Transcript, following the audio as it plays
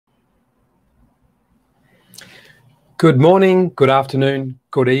Good morning, good afternoon,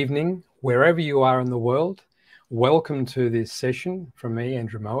 good evening, wherever you are in the world. Welcome to this session from me,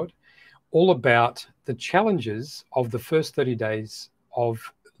 Andrew Mowat, all about the challenges of the first 30 days of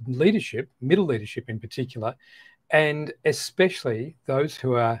leadership, middle leadership in particular, and especially those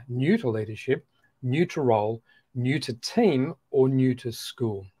who are new to leadership, new to role, new to team, or new to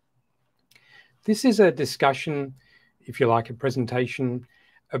school. This is a discussion, if you like, a presentation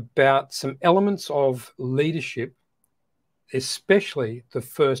about some elements of leadership, especially the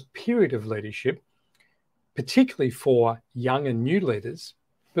first period of leadership, particularly for young and new leaders,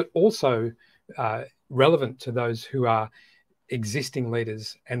 but also relevant to those who are existing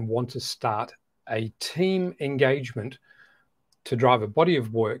leaders and want to start a team engagement to drive a body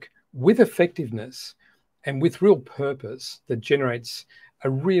of work with effectiveness and with real purpose that generates a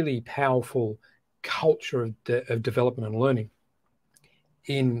really powerful culture of development and learning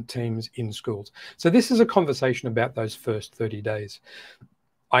in teams, in schools. So this is a conversation about those first 30 days.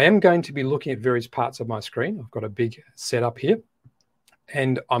 I am going to be looking at various parts of my screen. I've got a big setup here,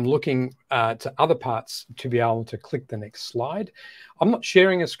 and I'm looking to other parts to be able to click the next slide. I'm not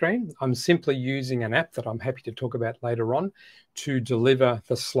sharing a screen. I'm simply using an app that I'm happy to talk about later on to deliver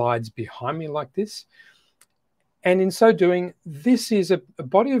the slides behind me like this. And in so doing, this is a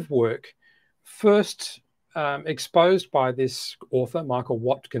body of work first exposed by this author, Michael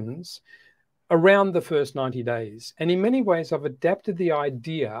Watkins, around the first 90 days. And in many ways, I've adapted the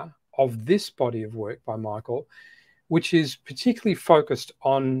idea of this body of work by Michael, which is particularly focused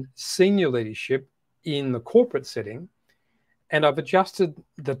on senior leadership in the corporate setting. And I've adjusted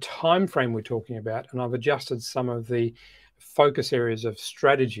the time frame we're talking about, and I've adjusted some of the focus areas of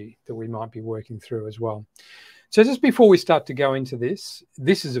strategy that we might be working through as well. So just before we start to go into this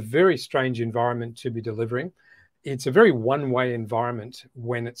is a very strange environment to be delivering. It's a very one-way environment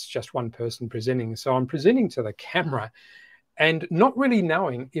when it's just one person presenting. So I'm presenting to the camera and not really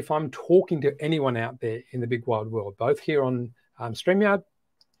knowing if I'm talking to anyone out there in the big wide world, both here on StreamYard,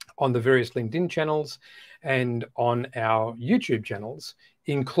 on the various LinkedIn channels, and on our YouTube channels,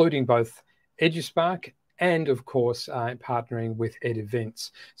 including both EduSpark and of course, partnering with Ed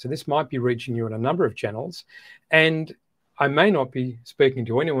Events. So this might be reaching you on a number of channels, and I may not be speaking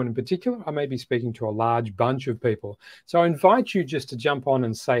to anyone in particular. I may be speaking to a large bunch of people. So I invite you just to jump on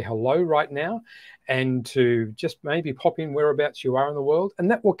and say hello right now, and to just maybe pop in whereabouts you are in the world, and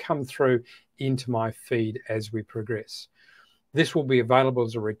that will come through into my feed as we progress. This will be available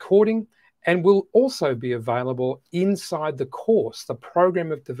as a recording, and will also be available inside the course, the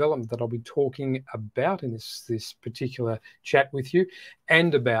program of development that I'll be talking about in this particular chat with you,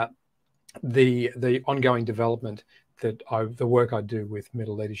 and about the ongoing development that the work I do with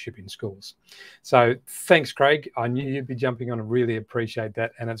middle leadership in schools. So thanks, Craig. I knew you'd be jumping on and really appreciate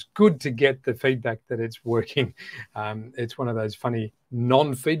that. And it's good to get the feedback that it's working. It's one of those funny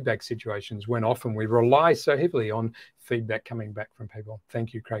non-feedback situations when often we rely so heavily on feedback coming back from people.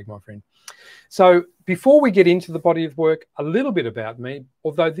 Thank you, Craig, my friend. So before we get into the body of work, a little bit about me,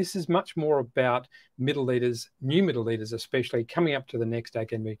 although this is much more about middle leaders, new middle leaders, especially coming up to the next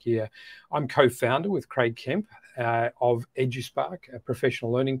academic year. I'm co-founder with Craig Kemp of EduSpark, a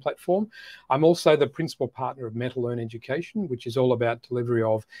professional learning platform. I'm also the principal partner of Mental Learn Education, which is all about delivery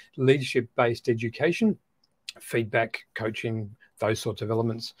of leadership-based education, feedback, coaching, those sorts of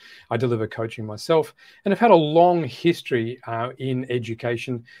elements. I deliver coaching myself, and I've had a long history in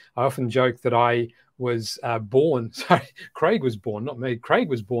education. I often joke that I was born, sorry, Craig was born, not me. Craig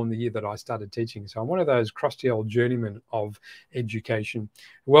was born the year that I started teaching. So I'm one of those crusty old journeymen of education.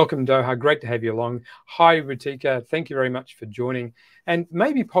 Welcome, Doha. Great to have you along. Hi, Ritika. Thank you very much for joining. And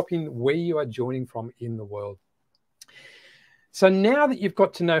maybe pop in where you are joining from in the world. So now that you've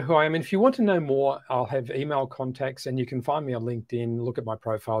got to know who I am, and if you want to know more, I'll have email contacts, and you can find me on LinkedIn, look at my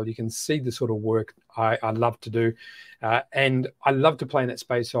profile. You can see the sort of work I love to do. And I love to play in that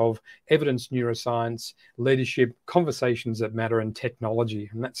space of evidence, neuroscience, leadership, conversations that matter, and technology.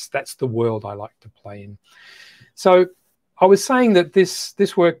 And that's the world I like to play in. So I was saying that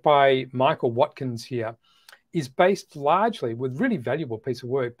this work by Michael Watkins here is based largely with really valuable piece of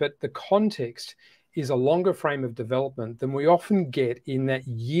work, but the context is a longer frame of development than we often get in that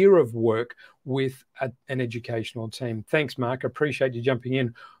year of work with an educational team. Thanks, Mark. I appreciate you jumping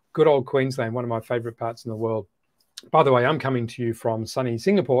in. Good old Queensland, one of my favorite parts in the world. By the way, I'm coming to you from sunny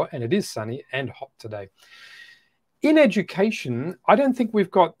Singapore, and it is sunny and hot today. In education, I don't think we've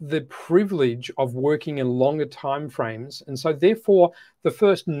got the privilege of working in longer time frames. And so therefore, the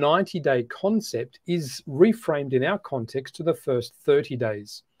first 90-day concept is reframed in our context to the first 30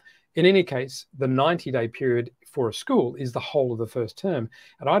 days. In any case, the 90-day period for a school is the whole of the first term.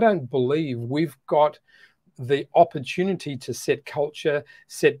 And I don't believe we've got the opportunity to set culture,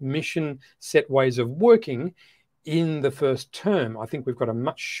 set mission, set ways of working in the first term. I think we've got a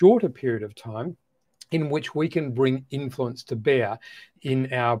much shorter period of time in which we can bring influence to bear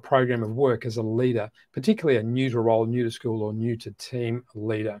in our program of work as a leader, particularly a new to role, new to school, or new to team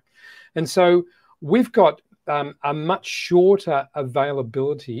leader. And so we've got a much shorter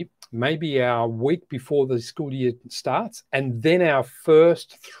availability, maybe our week before the school year starts, and then our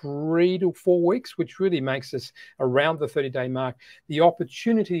first 3 to 4 weeks, which really makes us around the 30-day mark, the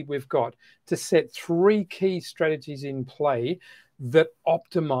opportunity we've got to set 3 key strategies in play that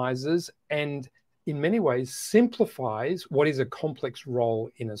optimizes and in many ways simplifies what is a complex role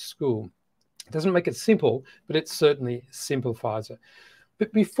in a school. It doesn't make it simple, but it certainly simplifies it.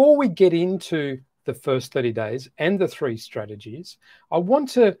 But before we get into the first 30 days and the 3 strategies, I want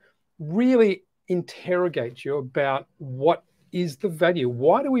to really interrogate you about what is the value.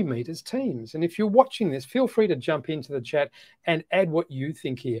 Why do we meet as teams? And if you're watching this, feel free to jump into the chat and add what you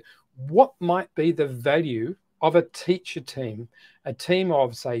think here. What might be the value of a teacher team, a team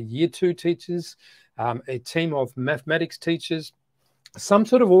of, say, year 2 teachers, a team of mathematics teachers, some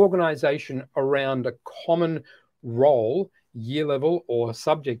sort of organization around a common role, year level or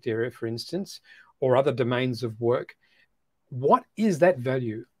subject area, for instance, or other domains of work. What is that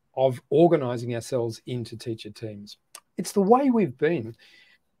value of organizing ourselves into teacher teams? It's the way we've been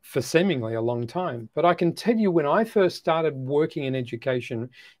for seemingly a long time. But I can tell you, when I first started working in education,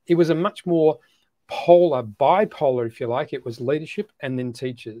 it was a much more bipolar, if you like. It was leadership and then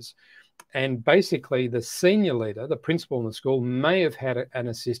teachers. And basically the senior leader, the principal in the school, may have had an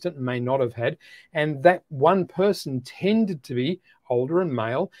assistant, may not have had. And that one person tended to be older and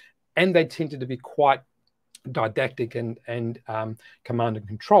male, and they tended to be quite didactic and command and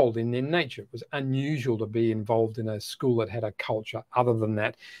controlled in their nature. It was unusual to be involved in a school that had a culture other than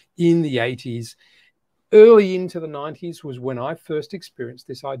that. In the 80s, early into the 90s was when I first experienced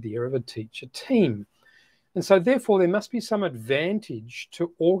this idea of a teacher team. And so therefore there must be some advantage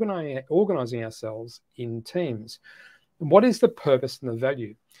to organizing ourselves in teams. And what is the purpose and the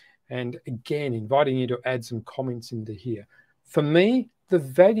value? And again, inviting you to add some comments into here. For me, the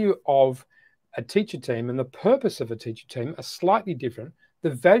value of a teacher team and the purpose of a teacher team are slightly different. The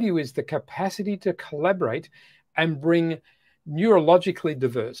value is the capacity to collaborate and bring neurologically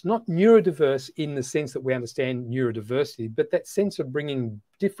diverse, not neurodiverse in the sense that we understand neurodiversity, but that sense of bringing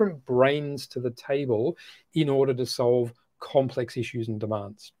different brains to the table in order to solve complex issues and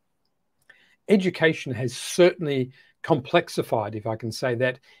demands. Education has certainly complexified, if I can say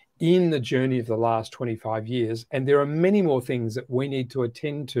that, in the journey of the last 25 years. And there are many more things that we need to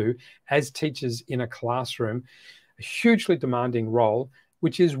attend to as teachers in a classroom, a hugely demanding role,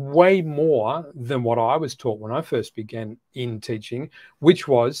 which is way more than what I was taught when I first began in teaching, which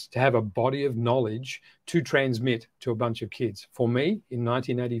was to have a body of knowledge to transmit to a bunch of kids. For me, in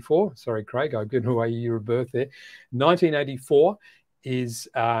 1984, sorry, Craig, I've given away your year of birth there. 1984 is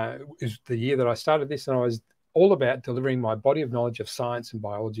the year that I started this, and I was all about delivering my body of knowledge of science and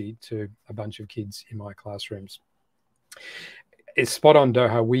biology to a bunch of kids in my classrooms. It's spot on,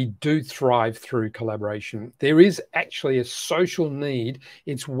 Doha. We do thrive through collaboration. There is actually a social need.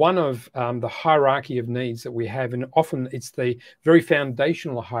 It's one of the hierarchy of needs that we have, and often it's the very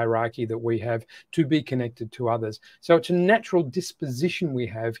foundational hierarchy that we have to be connected to others. So it's a natural disposition we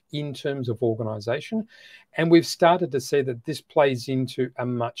have in terms of organization, and we've started to see that this plays into a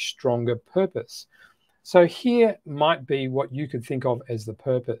much stronger purpose. So here might be what you could think of as the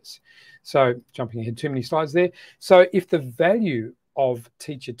purpose. So jumping ahead too many slides there. So if the value of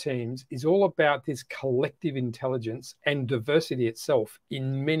teacher teams is all about this collective intelligence and diversity itself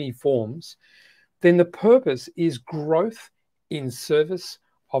in many forms, then the purpose is growth in service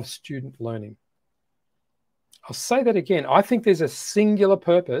of student learning. I'll say that again. I think there's a singular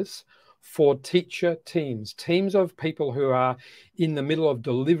purpose for teacher teams, teams of people who are in the middle of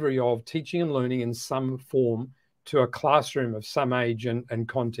delivery of teaching and learning in some form to a classroom of some age and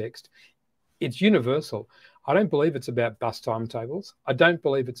context. It's universal. I don't believe it's about bus timetables. I don't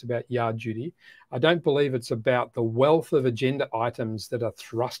believe it's about yard duty. I don't believe it's about the wealth of agenda items that are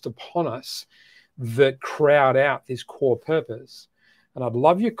thrust upon us that crowd out this core purpose. And I'd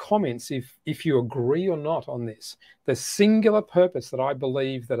love your comments if you agree or not on this. The singular purpose that I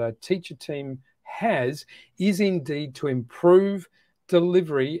believe that a teacher team has is indeed to improve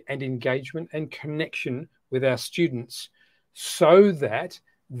delivery and engagement and connection with our students so that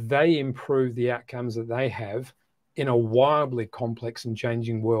they improve the outcomes that they have in a wildly complex and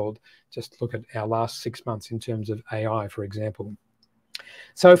changing world. Just look at our last 6 months in terms of AI, for example.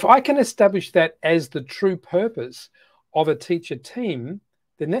 So if I can establish that as the true purpose of a teacher team,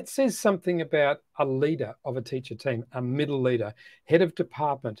 then that says something about a leader of a teacher team, a middle leader, head of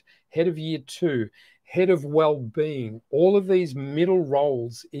department, head of year 2, head of well-being, all of these middle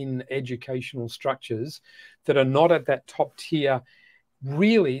roles in educational structures that are not at that top tier.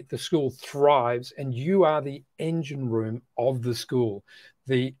 Really, the school thrives, and you are the engine room of the school.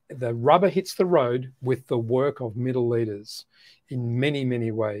 The rubber hits the road with the work of middle leaders in many, many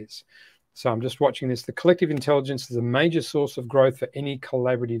ways. So I'm just watching this. The collective intelligence is a major source of growth for any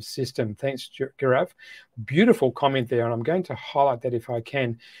collaborative system. Thanks, Girav. Beautiful comment there, and I'm going to highlight that if I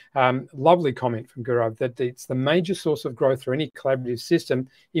can. Lovely comment from Girav, that it's the major source of growth for any collaborative system.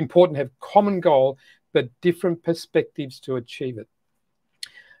 Important to have common goal, but different perspectives to achieve it.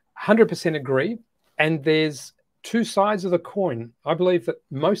 100% agree. And there's two sides of the coin. I believe that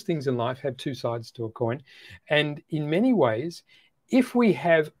most things in life have two sides to a coin. And in many ways, if we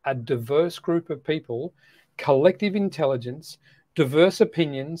have a diverse group of people, collective intelligence, diverse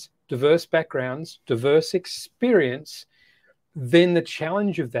opinions, diverse backgrounds, diverse experience, then the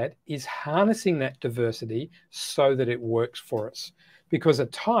challenge of that is harnessing that diversity so that it works for us. Because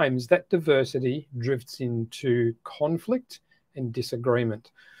at times that diversity drifts into conflict and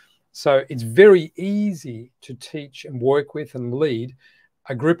disagreement. So it's very easy to teach and work with and lead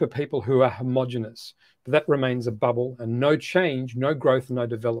a group of people who are homogenous, but that remains a bubble, and no change, no growth, no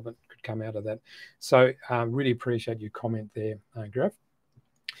development could come out of that. So really appreciate your comment there, Graf.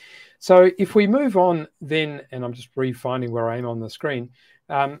 So if we move on then, and I'm just refinding where I am on the screen,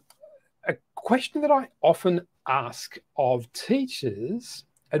 a question that I often ask of teachers,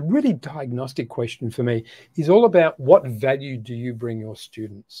 a really diagnostic question for me, is all about what value do you bring your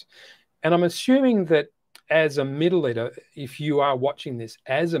students? And I'm assuming that as a middle leader, if you are watching this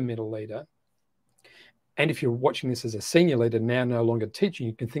as a middle leader, and if you're watching this as a senior leader, now no longer teaching,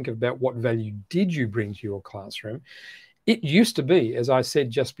 you can think about what value did you bring to your classroom. It used to be, as I said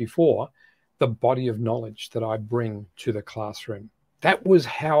just before, the body of knowledge that I bring to the classroom. That was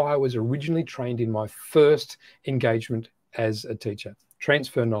how I was originally trained in my first engagement as a teacher.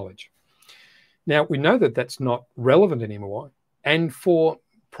 Transfer knowledge. Now, we know that that's not relevant anymore. And for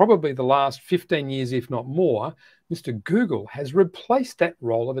probably the last 15 years, if not more, Mr. Google has replaced that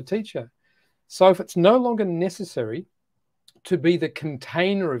role of a teacher. So if it's no longer necessary to be the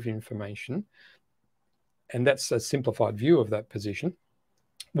container of information, and that's a simplified view of that position,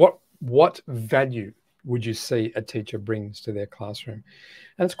 what value would you see a teacher brings to their classroom?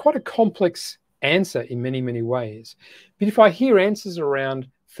 And it's quite a complex answer in many, many ways. But if I hear answers around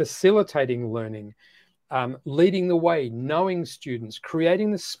facilitating learning, leading the way, knowing students,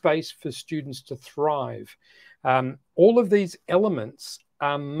 creating the space for students to thrive, all of these elements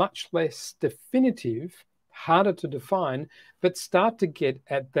are much less definitive, harder to define, but start to get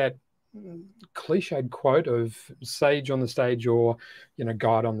at that cliched quote of sage on the stage or,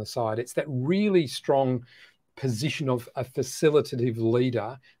 guide on the side. It's that really strong position of a facilitative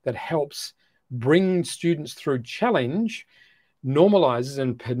leader that helps bring students through challenge, normalizes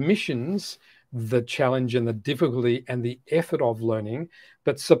and permissions the challenge and the difficulty and the effort of learning,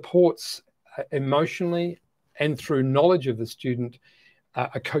 but supports emotionally and through knowledge of the student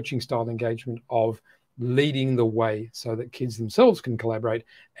a coaching style engagement of leading the way so that kids themselves can collaborate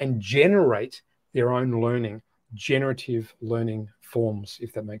and generate their own learning, generative learning forms,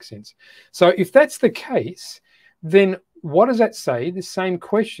 if that makes sense. So if that's the case, then what does that say? The same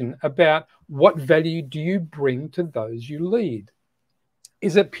question about what value do you bring to those you lead?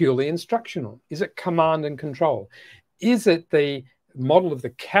 Is it purely instructional? Is it command and control? Is it the model of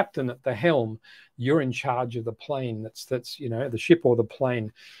the captain at the helm? You're in charge of the plane. That's the ship or the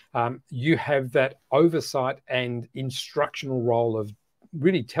plane. You have that oversight and instructional role of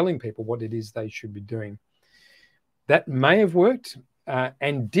really telling people what it is they should be doing. That may have worked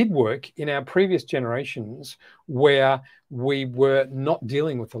and did work in our previous generations where we were not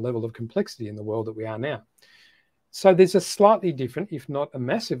dealing with the level of complexity in the world that we are now. So there's a slightly different, if not a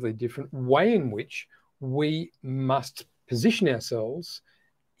massively different, way in which we must position ourselves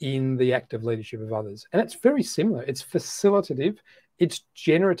in the active leadership of others. And it's very similar. It's facilitative, it's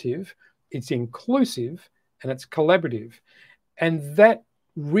generative, it's inclusive, and it's collaborative. And that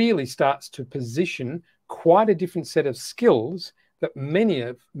really starts to position quite a different set of skills that many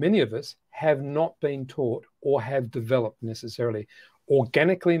of us have not been taught or have developed necessarily.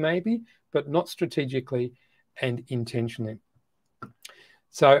 Organically maybe, but not strategically and intentionally.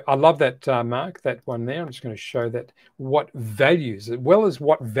 So I love that, Mark, that one there. I'm just going to show that what values, as well as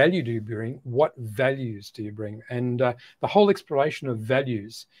what value do you bring, what values do you bring? And the whole exploration of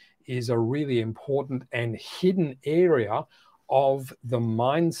values is a really important and hidden area of the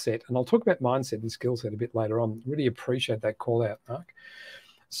mindset. And I'll talk about mindset and skill set a bit later on. Really appreciate that call out, Mark.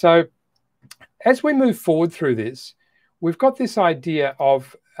 So as we move forward through this, we've got this idea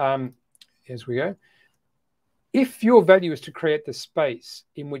of, as we go, if your value is to create the space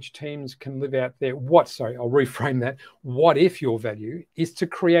in which teams can live out their, I'll reframe that. What if your value is to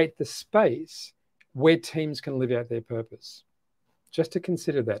create the space where teams can live out their purpose? Just to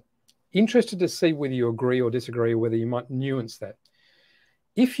consider that. Interested to see whether you agree or disagree, or whether you might nuance that.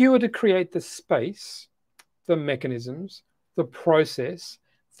 If you were to create the space, the mechanisms, the process,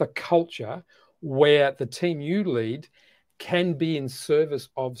 the culture where the team you lead can be in service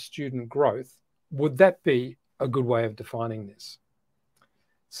of student growth, would that be a good way of defining this?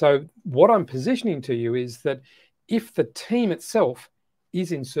 So what I'm positioning to you is that if the team itself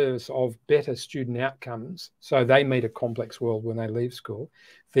is in service of better student outcomes, so they meet a complex world when they leave school,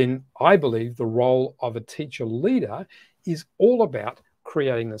 then I believe the role of a teacher leader is all about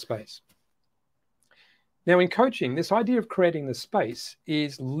creating the space. Now, in coaching, this idea of creating the space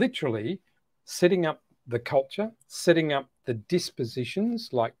is literally setting up the culture, setting up the dispositions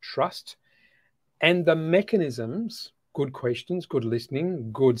like trust, and the mechanisms, good questions, good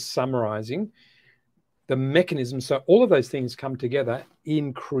listening, good summarizing, the mechanisms. So all of those things come together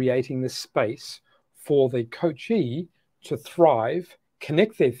in creating the space for the coachee to thrive,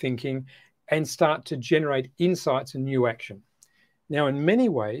 connect their thinking, and start to generate insights and new action. Now, in many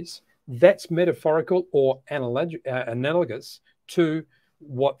ways, that's metaphorical or analogous to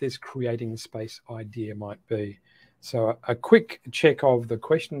what this creating the space idea might be. So a quick check of the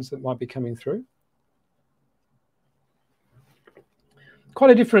questions that might be coming through.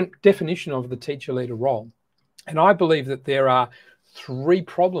 Quite a different definition of the teacher leader role. And I believe that there are three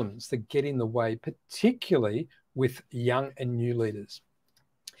problems that get in the way, particularly with young and new leaders.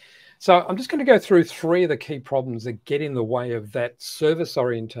 So I'm just going to go through three of the key problems that get in the way of that service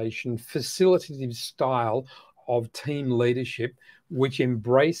orientation, facilitative style of team leadership, which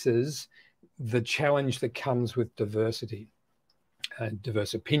embraces the challenge that comes with diversity.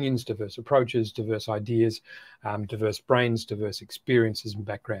 Diverse opinions, diverse approaches, diverse ideas, diverse brains, diverse experiences and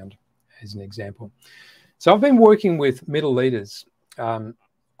background, as an example. So I've been working with middle leaders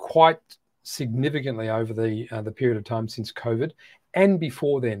quite significantly over the period of time since COVID, and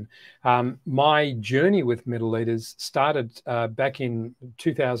before then. My journey with middle leaders started back in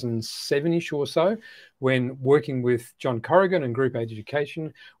 2007-ish or so, when working with John Corrigan and Group 8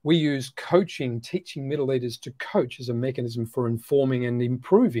 Education, we use coaching, teaching middle leaders to coach as a mechanism for informing and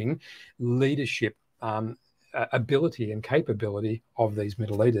improving leadership ability and capability of these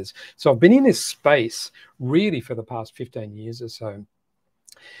middle leaders. So I've been in this space really for the past 15 years or so.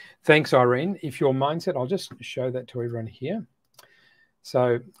 Thanks, Irene. If your mindset, I'll just show that to everyone here.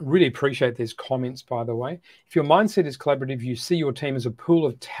 So really appreciate these comments, by the way. If your mindset is collaborative, you see your team as a pool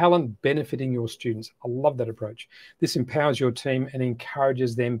of talent benefiting your students. I love that approach. This empowers your team and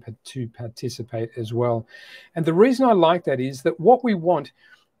encourages them to participate as well. And the reason I like that is that what we want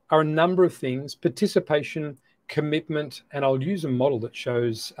are a number of things: participation, commitment, and I'll use a model that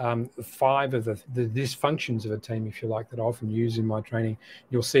shows 5 of the dysfunctions of a team, if you like, that I often use in my training.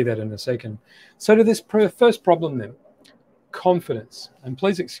 You'll see that in a second. So to this first problem then, confidence. And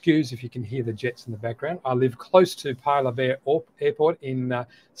please excuse if you can hear the jets in the background. I live close to Paya Lebar Airport in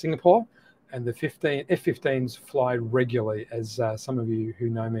Singapore, and the F-15s fly regularly, as some of you who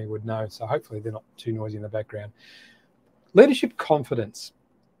know me would know. So hopefully they're not too noisy in the background. Leadership confidence.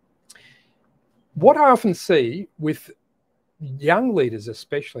 What I often see with young leaders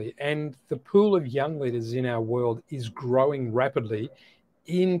especially, and the pool of young leaders in our world is growing rapidly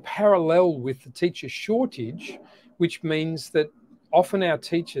in parallel with the teacher shortage, which means that often our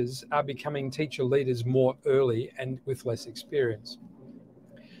teachers are becoming teacher leaders more early and with less experience.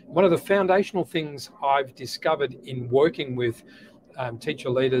 One of the foundational things I've discovered in working with teacher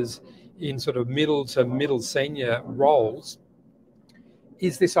leaders in sort of middle to middle senior roles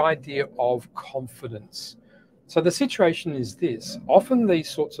is this idea of confidence. So the situation is this: often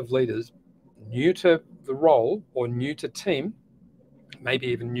these sorts of leaders, new to the role or new to team, maybe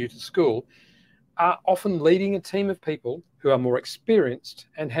even new to school, are often leading a team of people who are more experienced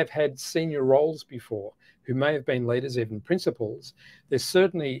and have had senior roles before, who may have been leaders, even principals. They're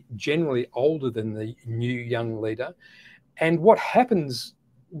certainly generally older than the new young leader. And what happens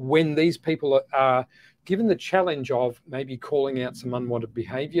when these people are given the challenge of maybe calling out some unwanted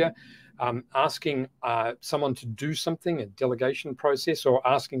behavior, asking someone to do something, a delegation process, or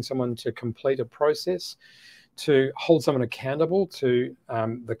asking someone to complete a process, to hold someone accountable to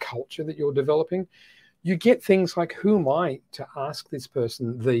the culture that you're developing, you get things like, who am I to ask this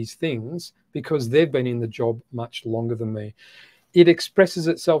person these things, because they've been in the job much longer than me. It expresses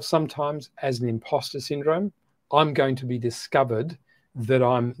itself sometimes as an imposter syndrome. I'm going to be discovered that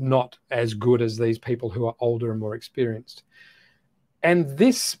I'm not as good as these people who are older and more experienced. And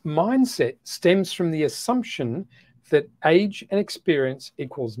this mindset stems from the assumption that age and experience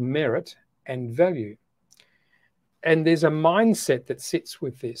equals merit and value. And there's a mindset that sits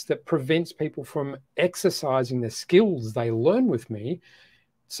with this that prevents people from exercising the skills they learn with me,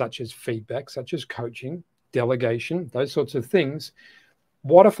 such as feedback, such as coaching, delegation, those sorts of things.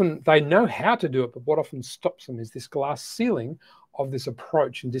 What often they know how to do it, but what often stops them is this glass ceiling of this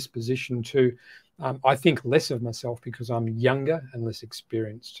approach and disposition to, I think less of myself because I'm younger and less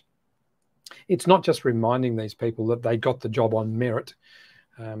experienced. It's not just reminding these people that they got the job on merit.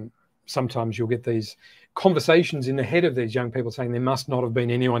 Sometimes you'll get these conversations in the head of these young people saying there must not have been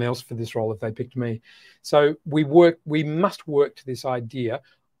anyone else for this role if they picked me. So we must work to this idea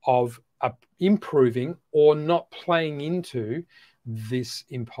of improving or not playing into this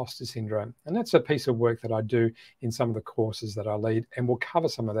imposter syndrome. And that's a piece of work that I do in some of the courses that I lead, and we'll cover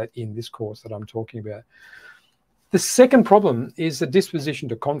some of that in this course that I'm talking about. The second problem is the disposition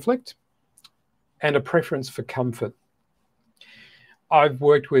to conflict and a preference for comfort. I've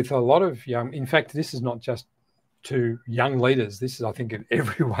worked with a lot of young, in fact, this is not just to young leaders. This is, I think,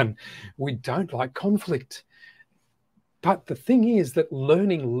 everyone. We don't like conflict. But the thing is that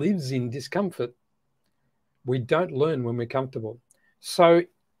learning lives in discomfort. We don't learn when we're comfortable. So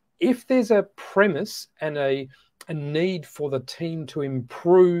if there's a premise and a need for the team to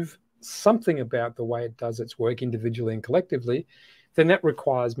improve something about the way it does its work individually and collectively, then that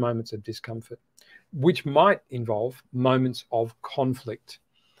requires moments of discomfort, which might involve moments of conflict.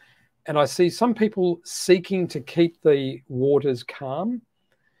 And I see some people seeking to keep the waters calm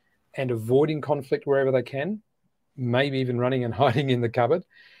and avoiding conflict wherever they can, maybe even running and hiding in the cupboard.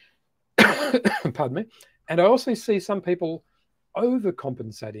 Pardon me. And I also see some people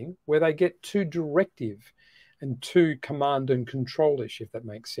overcompensating where they get too directive and too command and control-ish, if that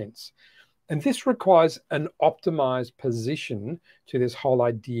makes sense. And this requires an optimized position to this whole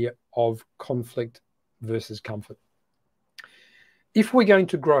idea of conflict versus comfort. If we're going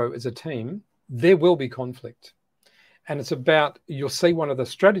to grow as a team, there will be conflict. And it's about, you'll see one of the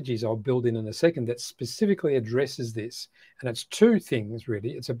strategies I'll build in a second that specifically addresses this. And it's two things,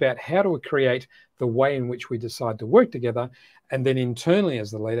 really. It's about how do we create the way in which we decide to work together? And then internally as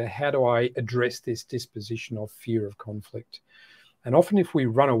the leader, how do I address this disposition of fear of conflict? And often if we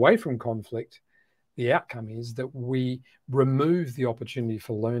run away from conflict, the outcome is that we remove the opportunity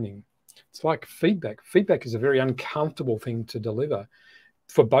for learning. It's like feedback. Feedback is a very uncomfortable thing to deliver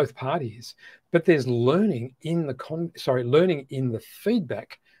for both parties, but there's learning in the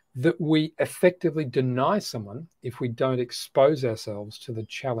feedback that we effectively deny someone if we don't expose ourselves to the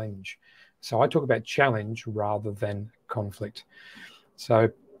challenge. So I talk about challenge rather than conflict. So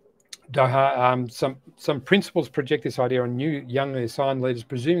Doha, some principles project this idea on new youngly assigned leaders,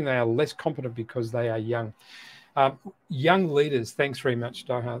 presuming they are less competent because they are young. Young leaders, thanks very much,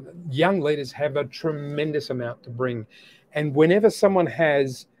 Doha. Young leaders have a tremendous amount to bring. And whenever someone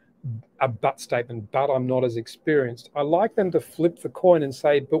has a but statement, but I'm not as experienced, I like them to flip the coin and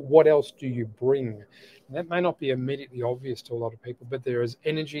say, but what else do you bring? And that may not be immediately obvious to a lot of people, but there is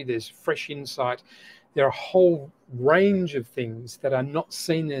energy, there's fresh insight. There are a whole range of things that are not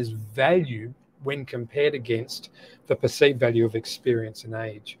seen as value when compared against the perceived value of experience and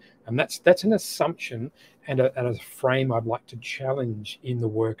age. And that's an assumption and a frame I'd like to challenge in the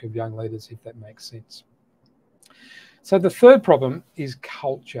work of young leaders, if that makes sense. So the third problem is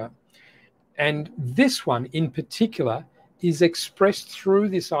culture. And this one in particular is expressed through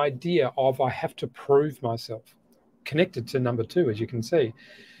this idea of I have to prove myself, connected to number two, as you can see.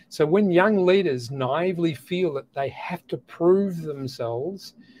 So when young leaders naively feel that they have to prove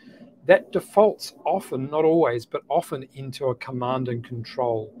themselves, that defaults often, not always, but often into a command and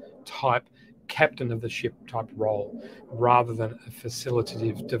control type, captain of the ship type role, rather than a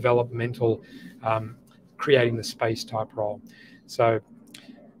facilitative, developmental, creating the space type role. So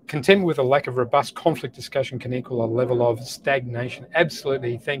contentment with a lack of robust conflict discussion can equal a level of stagnation.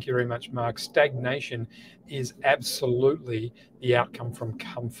 Absolutely. Thank you very much, Mark. Stagnation is absolutely the outcome from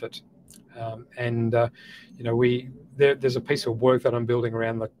comfort. There's a piece of work that I'm building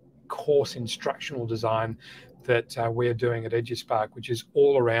around the course instructional design that we're doing at EduSpark, which is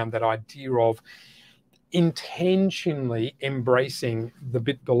all around that idea of intentionally embracing the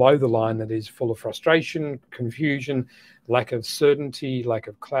bit below the line that is full of frustration, confusion, lack of certainty, lack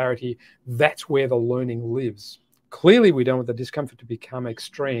of clarity. That's where the learning lives. Clearly, we don't want the discomfort to become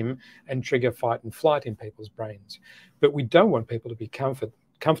extreme and trigger fight and flight in people's brains, but we don't want people to be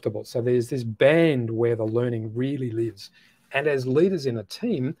comfortable. So there's this band where the learning really lives. And as leaders in a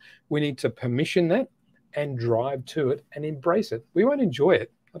team, we need to permission that and drive to it and embrace it. We won't enjoy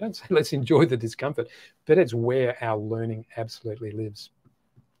it. I don't say let's enjoy the discomfort, but it's where our learning absolutely lives.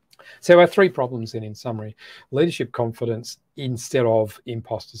 So our 3 problems then, in summary: leadership confidence instead of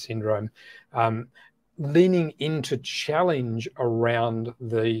imposter syndrome, leaning into challenge around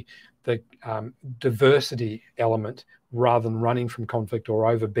the diversity element rather than running from conflict or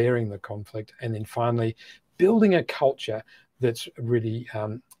overbearing the conflict, and then finally building a culture that's really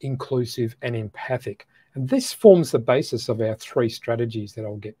inclusive and empathic. And this forms the basis of our 3 strategies that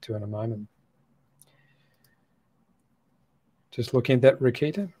I'll get to in a moment. Just looking at that,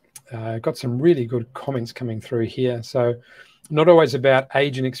 Rakita. Got some really good comments coming through here. So not always about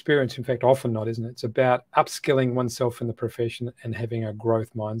age and experience. In fact, often not, isn't it? It's about upskilling oneself in the profession and having a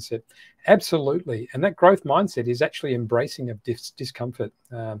growth mindset. Absolutely. And that growth mindset is actually embracing of discomfort.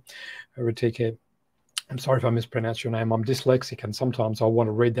 Ratika, I'm sorry if I mispronounced your name. I'm dyslexic, and sometimes I want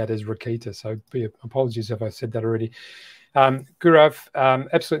to read that as Rakita. So apologies if I said that already. Gurav,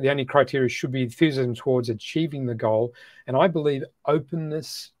 absolutely, the only criteria should be enthusiasm towards achieving the goal. And I believe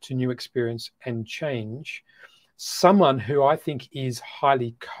openness to new experience and change. Someone who I think is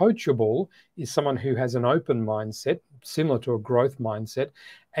highly coachable is someone who has an open mindset, similar to a growth mindset.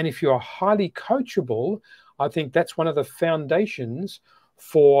 And if you are highly coachable, I think that's one of the foundations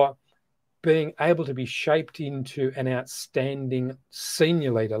for being able to be shaped into an outstanding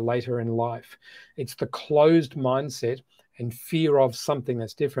senior leader later in life. It's the closed mindset and fear of something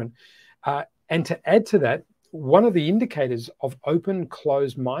that's different. And to add to that, one of the indicators of open,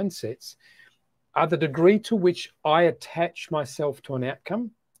 closed mindsets are the degree to which I attach myself to an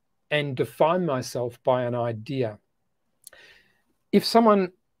outcome and define myself by an idea. If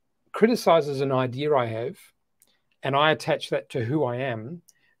someone criticizes an idea I have and I attach that to who I am,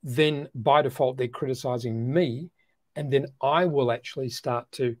 then by default, they're criticizing me. And then I will actually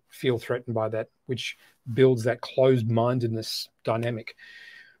start to feel threatened by that, which builds that closed-mindedness dynamic.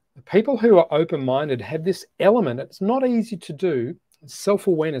 The people who are open-minded have this element. It's not easy to do.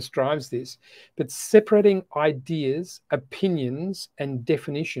 Self-awareness drives this, but separating ideas, opinions, and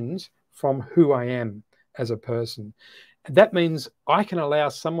definitions from who I am as a person. And that means I can allow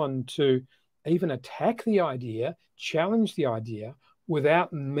someone to even attack the idea, challenge the idea,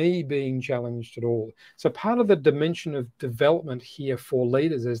 without me being challenged at all. So part of the dimension of development here for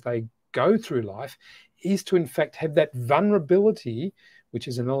leaders as they go through life is to, in fact, have that vulnerability, which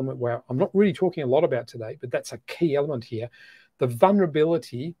is an element where I'm not really talking a lot about today, but that's a key element here. The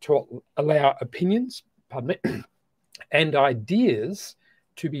vulnerability to allow opinions, pardon me, and ideas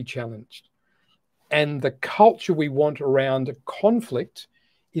to be challenged. And the culture we want around conflict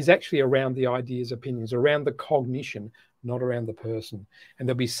is actually around the ideas, opinions, around the cognition, not around the person. And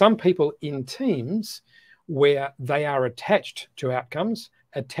there'll be some people in teams where they are attached to outcomes,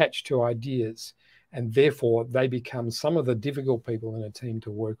 attached to ideas, and therefore they become some of the difficult people in a team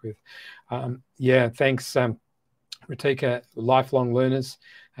to work with. Yeah, thanks, Ratika, lifelong learners.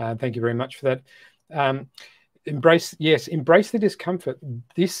 Thank you very much for that. Embrace the discomfort.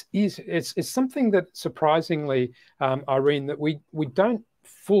 It's something that surprisingly, Irene, that we don't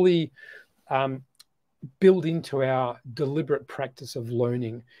fully build into our deliberate practice of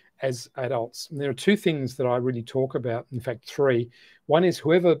learning as adults. And there are 2 things that I really talk about, in fact 3. One is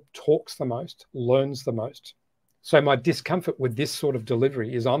whoever talks the most learns the most. So my discomfort with this sort of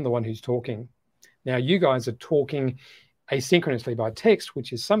delivery is I'm the one who's talking. Now you guys are talking asynchronously by text,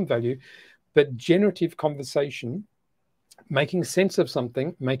 which is some value, but generative conversation, making sense of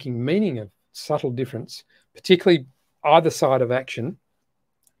something, making meaning of subtle difference, particularly either side of action,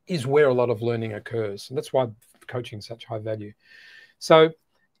 is where a lot of learning occurs. And that's why coaching is such high value. So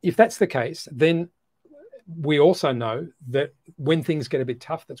if that's the case, then we also know that when things get a bit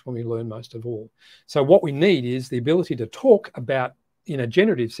tough, that's when we learn most of all. So what we need is the ability to talk about, in a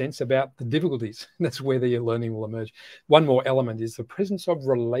generative sense, about the difficulties. That's where the learning will emerge. One more element is the presence of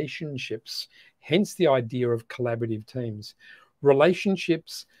relationships, hence the idea of collaborative teams.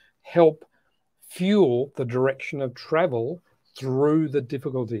 Relationships help fuel the direction of travel through the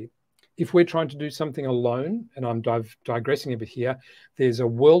difficulty. If we're trying to do something alone, and I'm digressing a bit here, there's a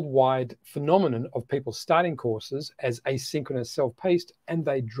worldwide phenomenon of people starting courses as asynchronous, self-paced, and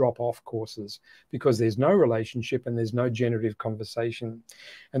they drop off courses because there's no relationship and there's no generative conversation.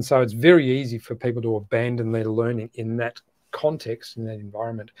 And so it's very easy for people to abandon their learning in that context, in that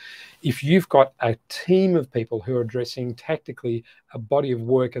environment. If you've got a team of people who are addressing tactically a body of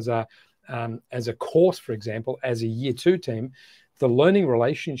work as a course, for example, as a year 2 team, the learning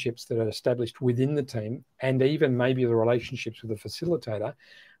relationships that are established within the team, and even maybe the relationships with the facilitator,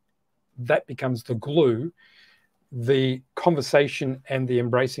 that becomes the glue the conversation and the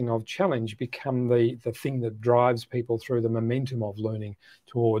embracing of challenge become the thing that drives people through the momentum of learning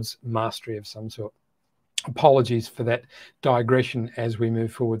towards mastery of some sort. Apologies for that digression as we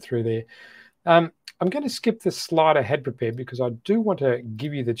move forward through there. I'm going to skip the slide I had prepared because I do want to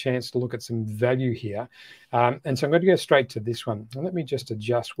give you the chance to look at some value here. And so I'm going to go straight to this one. And let me just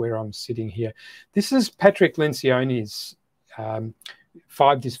adjust where I'm sitting here. This is Patrick Lencioni's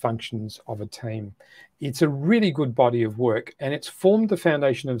 5 Dysfunctions of a Team. It's a really good body of work, and it's formed the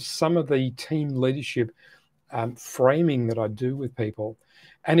foundation of some of the team leadership framing that I do with people.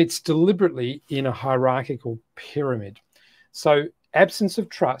 And it's deliberately in a hierarchical pyramid. So absence of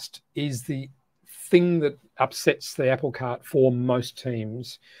trust is the thing that upsets the apple cart for most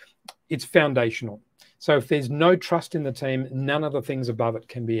teams. It's foundational. So if there's no trust in the team, none of the things above it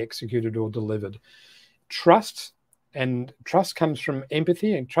can be executed or delivered. Trust comes from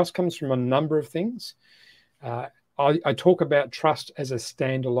empathy, and trust comes from a number of things. I talk about trust as a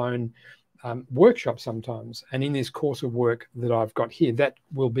standalone workshop sometimes, and in this course of work that I've got here, that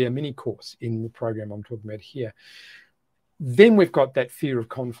will be a mini course in the program I'm talking about here. Then we've got that fear of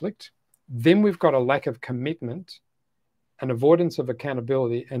conflict. Then we've got a lack of commitment, an avoidance of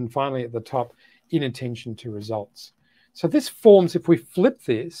accountability, and finally at the top, inattention to results. So this forms, if we flip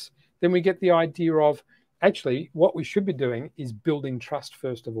this, then we get the idea of actually what we should be doing is building trust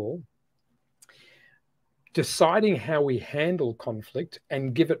first of all, deciding how we handle conflict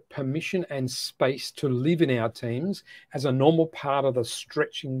and give it permission and space to live in our teams as a normal part of the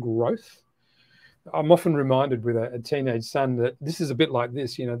stretching growth. I'm often reminded with a teenage son that this is a bit like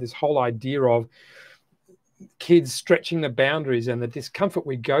this, you know, this whole idea of kids stretching the boundaries and the discomfort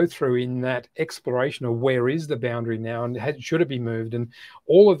we go through in that exploration of where is the boundary now and should it be moved, and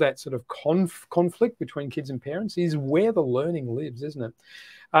all of that sort of conflict between kids and parents is where the learning lives, isn't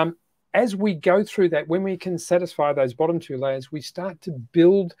it? As we go through that, when we can satisfy those bottom 2 layers, we start to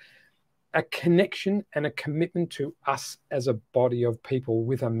build a connection and a commitment to us as a body of people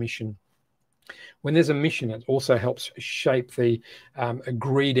with a mission. When there's a mission, it also helps shape the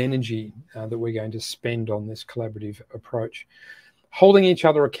agreed energy that we're going to spend on this collaborative approach. Holding each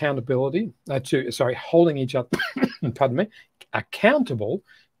other holding each other, pardon me, accountable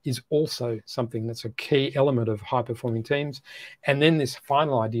is also something that's a key element of high-performing teams. And then this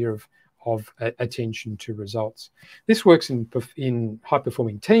final idea of attention to results. This works in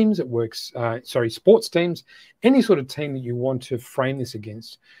high-performing teams. It works, sports teams, any sort of team that you want to frame this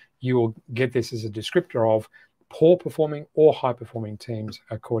against. You will get this as a descriptor of poor performing or high performing teams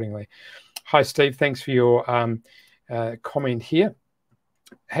accordingly. Hi, Steve. Thanks for your comment here.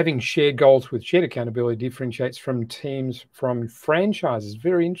 Having shared goals with shared accountability differentiates from teams from franchises.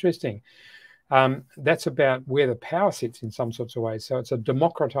 Very interesting. That's about where the power sits in some sorts of ways. So it's a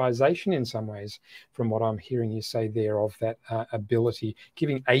democratization in some ways from what I'm hearing you say there of that ability,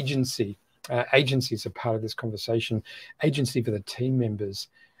 giving agency. Agency is a part of this conversation. Agency for the team members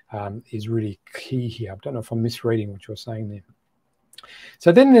is really key here. I don't know if I'm misreading what you're saying there.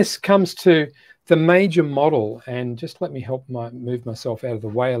 So then this comes to the major model, and just let me help move myself out of the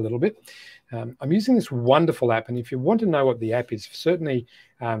way a little bit. I'm using this wonderful app, and if you want to know what the app is, certainly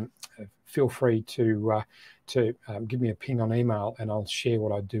feel free to give me a ping on email and I'll share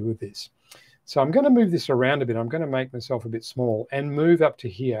what I do with this. So I'm going to move this around a bit. I'm going to make myself a bit small and move up to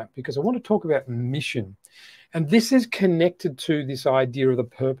here because I want to talk about mission. And this is connected to this idea of the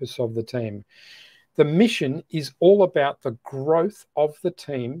purpose of the team. The mission is all about the growth of the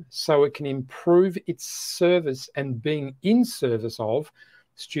team so it can improve its service and being in service of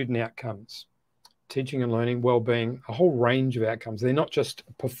student outcomes, teaching and learning, well-being, a whole range of outcomes. They're not just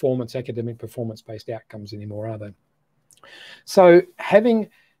academic performance-based outcomes anymore, are they? So having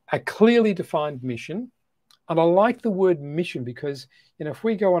a clearly defined mission, and I like the word mission because, you know, if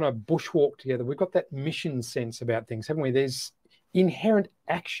we go on a bushwalk together, we've got that mission sense about things, haven't we? There's inherent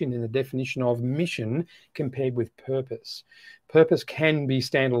action in the definition of mission compared with purpose. Purpose can be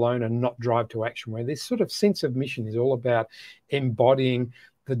standalone and not drive to action, where this sort of sense of mission is all about embodying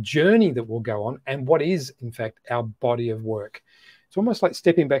the journey that we'll go on and what is, in fact, our body of work. It's almost like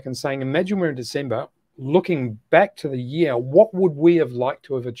stepping back and saying, imagine we're in December, looking back to the year, what would we have liked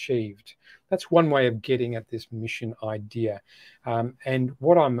to have achieved? That's one way of getting at this mission idea. And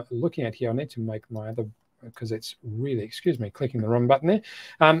what I'm looking at here, I need to make my other, because it's really, excuse me, clicking the wrong button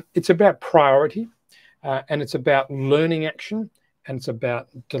there. It's about priority, and it's about learning action, and it's about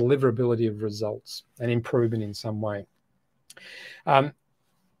deliverability of results and improvement in some way.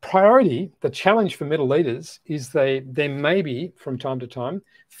 Priority, the challenge for middle leaders is there may be, from time to time,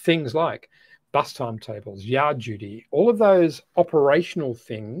 things like bus timetables, yard duty, all of those operational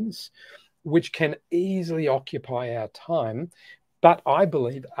things which can easily occupy our time, but I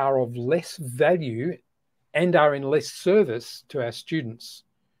believe are of less value and are in less service to our students.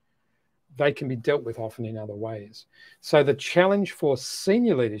 They can be dealt with often in other ways. So the challenge for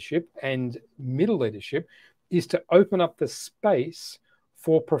senior leadership and middle leadership is to open up the space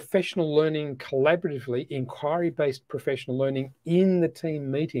for professional learning collaboratively, inquiry-based professional learning in the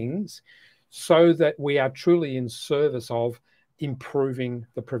team meetings, so that we are truly in service of improving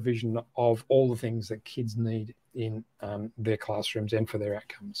the provision of all the things that kids need in their classrooms and for their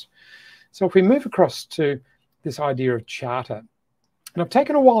outcomes. So if we move across to this idea of charter, and I've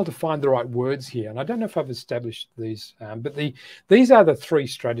taken a while to find the right words here, and I don't know if I've established these, but these are the three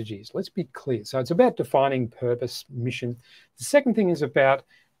strategies. Let's be clear. So it's about defining purpose, mission. The second thing is about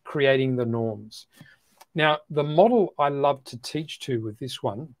creating the norms. Now, the model I love to teach to with this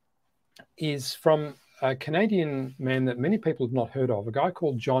one is from a Canadian man that many people have not heard of, a guy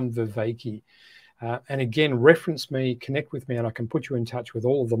called John Vervaeke. And again, reference me, connect with me, and I can put you in touch with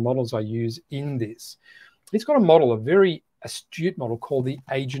all of the models I use in this. He's got a model, a very astute model called the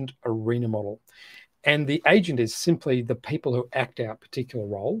agent arena model. And the agent is simply the people who act out particular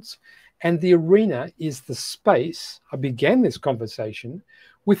roles. And the arena is the space. I began this conversation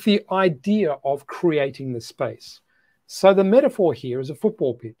with the idea of creating the space. So the metaphor here is a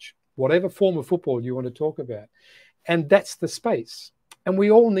football pitch, whatever form of football you want to talk about. And that's the space. And we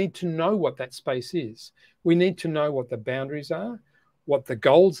all need to know what that space is. We need to know what the boundaries are, what the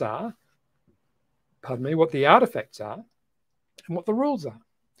goals are, what the artifacts are, and what the rules are.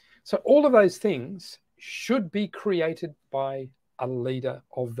 So all of those things should be created by a leader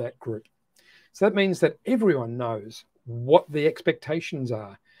of that group. So that means that everyone knows what the expectations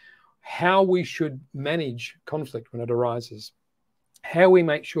are, how we should manage conflict when it arises, how we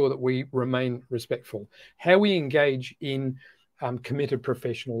make sure that we remain respectful, how we engage in committed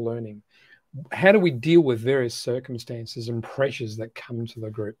professional learning, how do we deal with various circumstances and pressures that come to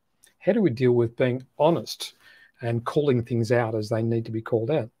the group, how do we deal with being honest and calling things out as they need to be called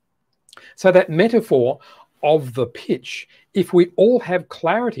out. So that metaphor of the pitch, if we all have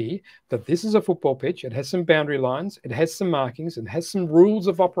clarity that this is a football pitch, it has some boundary lines, it has some markings, it has some rules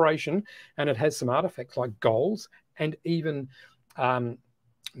of operation, and it has some artifacts like goals and even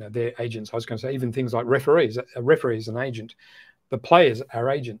they're agents. I was going to say even things like referees. A referee is an agent. The players are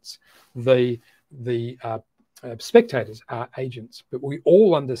agents. The spectators are agents. But we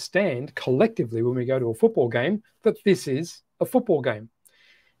all understand collectively when we go to a football game that this is a football game.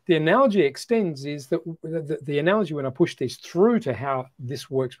 The analogy extends is that the analogy when I push this through to how this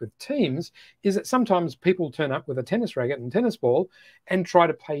works with teams is that sometimes people turn up with a tennis racket and tennis ball and try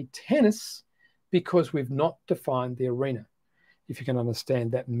to play tennis because we've not defined the arena, if you can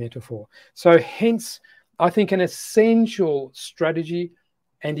understand that metaphor. So hence, I think an essential strategy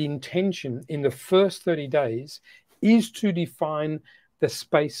and intention in the first 30 days is to define the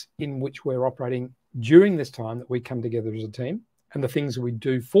space in which we're operating during this time that we come together as a team, and the things that we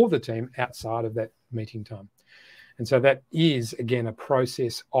do for the team outside of that meeting time. And so that is, again, a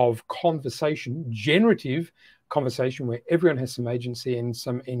process of conversation, generative conversation, where everyone has some agency and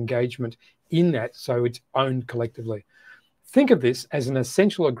some engagement in that, so it's owned collectively. Think of this as an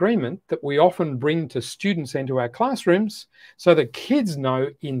essential agreement that we often bring to students and to our classrooms so that kids know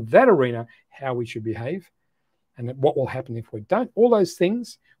in that arena how we should behave and what will happen if we don't. All those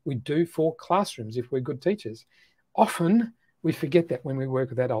things we do for classrooms if we're good teachers. Often we forget that when we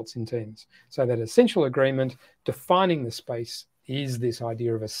work with adults in teams. So that essential agreement, defining the space, is this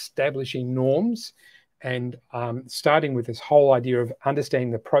idea of establishing norms and starting with this whole idea of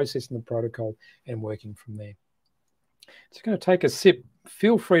understanding the process and the protocol and working from there. Just going to take a sip.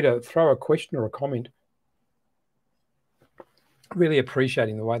 Feel free to throw a question or a comment. Really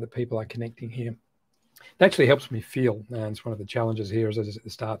appreciating the way that people are connecting here. It actually helps me feel, and it's one of the challenges here, as I said at the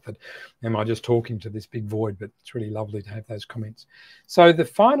start, that am I just talking to this big void, but it's really lovely to have those comments. So the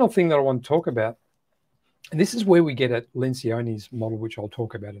final thing that I want to talk about, and this is where we get at Lencioni's model, which I'll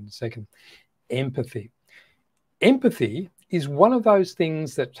talk about in a second, empathy. Empathy is one of those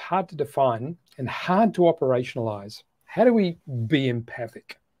things that's hard to define and hard to operationalize. How do we be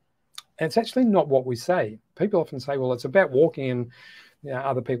empathic? And it's actually not what we say. People often say, well, it's about walking in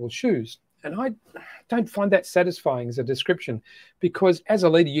other people's shoes. And I don't find that satisfying as a description, because as a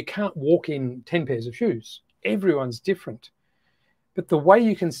leader, you can't walk in 10 pairs of shoes. Everyone's different. But the way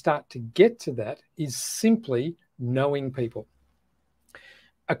you can start to get to that is simply knowing people.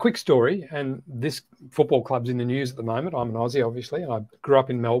 A quick story, and this football club's in the news at the moment. I'm an Aussie, obviously, and I grew up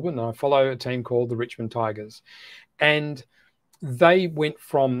in Melbourne, and I follow a team called the Richmond Tigers. And they went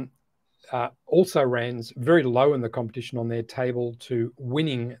from also ran very low in the competition on their table to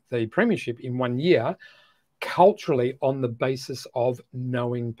winning the premiership in 1 year, culturally on the basis of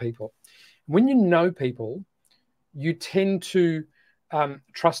knowing people. When you know people, you tend to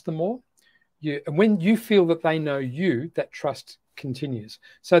trust them more. And when you feel that they know you, that trust continues.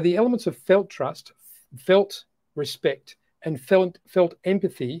 So the elements of felt trust, felt respect, and felt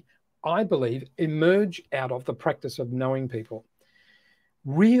empathy, I believe, emerge out of the practice of knowing people.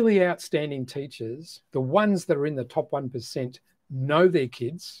 Really outstanding teachers, the ones that are in the top 1%, know their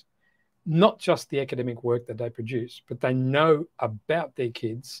kids, not just the academic work that they produce, but they know about their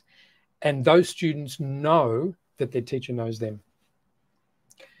kids, and those students know that their teacher knows them.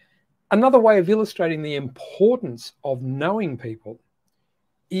 Another way of illustrating the importance of knowing people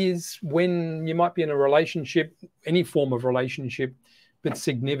is when you might be in a relationship, any form of relationship, but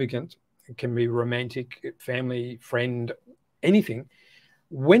significant. It can be romantic, family, friend, anything.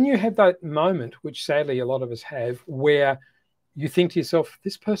 When you have that moment, which sadly a lot of us have, where you think to yourself,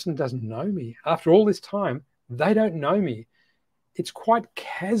 this person doesn't know me. After all this time, they don't know me. It's quite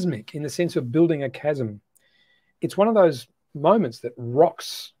chasmic in the sense of building a chasm. It's one of those moments that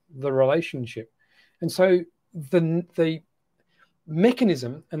rocks the relationship. And so the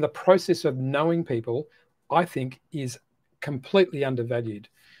mechanism and the process of knowing people, I think, is completely undervalued.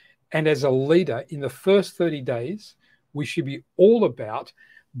 And as a leader, in the first 30 days, we should be all about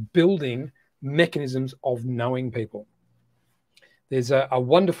building mechanisms of knowing people. There's a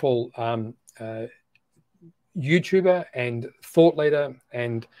wonderful YouTuber and thought leader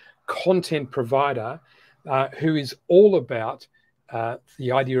and content provider who is all about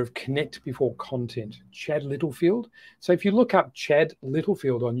the idea of connect before content, Chad Littlefield. So if you look up Chad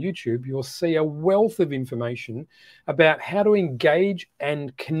Littlefield on YouTube, you'll see a wealth of information about how to engage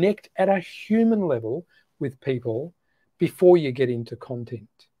and connect at a human level with people before you get into content.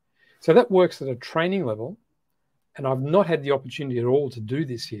 So that works at a training level. And I've not had the opportunity at all to do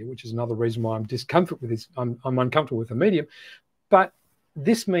this here, which is another reason why I'm uncomfortable with the medium. But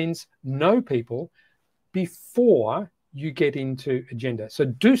this means know people before you get into agenda. So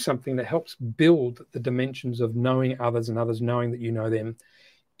do something that helps build the dimensions of knowing others and others knowing that you know them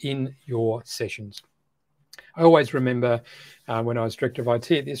in your sessions. I always remember when I was director of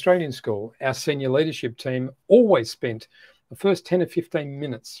IT at the Australian School, our senior leadership team always spent the first 10 or 15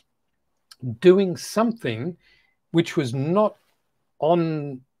 minutes doing something which was not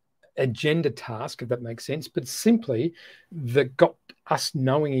on agenda task, if that makes sense, but simply that got us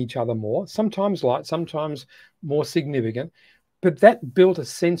knowing each other more, sometimes light, sometimes more significant, but that built a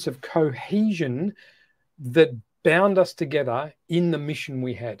sense of cohesion that bound us together in the mission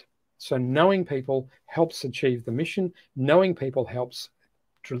we had. So knowing people helps achieve the mission. Knowing people helps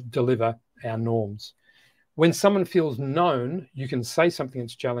deliver our norms. When someone feels known, you can say something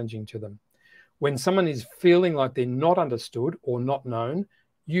that's challenging to them. When someone is feeling like they're not understood or not known,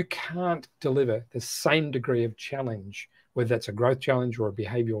 you can't deliver the same degree of challenge, whether that's a growth challenge or a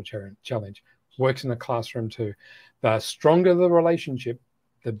behavioral challenge. Works in a classroom too. The stronger the relationship,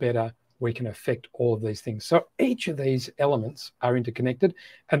 the better we can affect all of these things. So each of these elements are interconnected,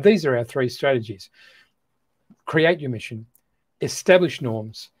 and these are our three strategies. Create your mission, establish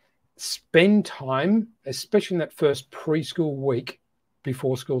norms, spend time, especially in that first preschool week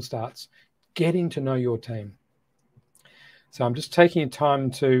before school starts, getting to know your team. So I'm just taking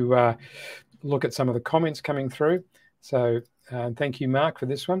time to look at some of the comments coming through. So thank you, Mark, for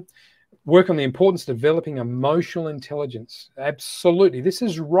this one. Work on the importance of developing emotional intelligence. Absolutely. This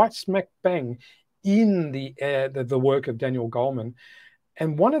is right smack bang in the work of Daniel Goleman.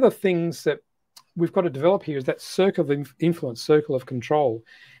 And one of the things that we've got to develop here is that circle of influence, circle of control.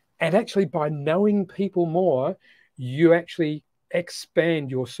 And actually, by knowing people more, you actually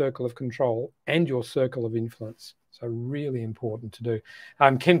expand your circle of control and your circle of influence. So really important to do.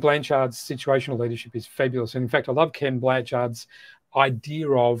 Ken Blanchard's situational leadership is fabulous. And in fact, I love Ken Blanchard's idea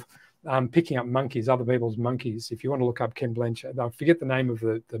of picking up monkeys, other people's monkeys. If you want to look up Ken Blanchard, I forget the name of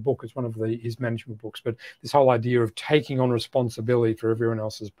the book. It's one of his management books, but this whole idea of taking on responsibility for everyone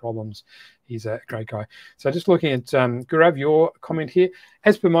else's problems. He's a great guy. So just looking at Gaurav, your comment here.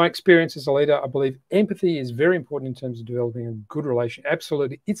 As per my experience as a leader, I believe empathy is very important in terms of developing a good relation.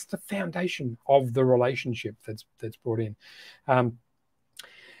 Absolutely. It's the foundation of the relationship that's brought in.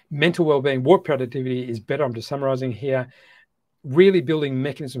 Mental well-being, work productivity is better. I'm just summarizing here. Really building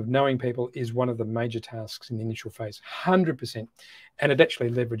mechanism of knowing people is one of the major tasks in the initial phase, 100%. And it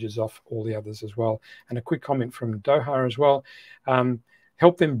actually leverages off all the others as well. And a quick comment from Doha as well.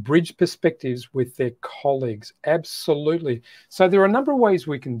 Help them bridge perspectives with their colleagues. Absolutely. So there are a number of ways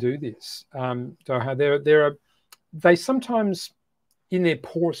we can do this, Doha. They sometimes in their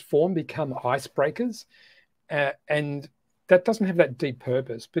poorest form, become icebreakers. And that doesn't have that deep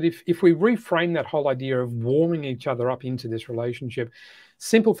purpose. But if we reframe that whole idea of warming each other up into this relationship,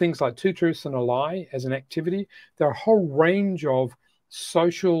 simple things like 2 truths and a lie as an activity, there are a whole range of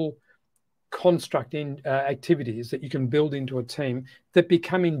social construct in activities that you can build into a team that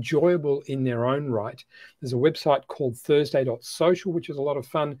become enjoyable in their own right. There's a website called Thursday.social, which is a lot of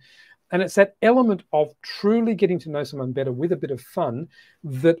fun. And it's that element of truly getting to know someone better with a bit of fun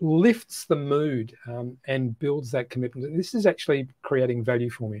that lifts the mood and builds that commitment. This is actually creating value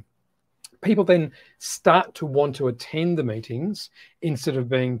for me. People then start to want to attend the meetings instead of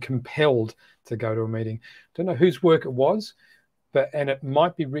being compelled to go to a meeting. Don't know whose work it was, and it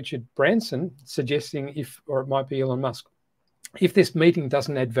might be Richard Branson suggesting or it might be Elon Musk, if this meeting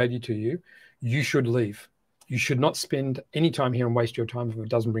doesn't add value to you, you should leave. You should not spend any time here and waste your time if it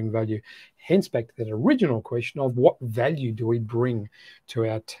doesn't bring value. Hence back to that original question of what value do we bring to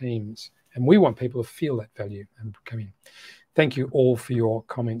our teams? And we want people to feel that value and come in. Thank you all for your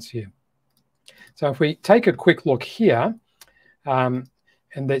comments here. So if we take a quick look here,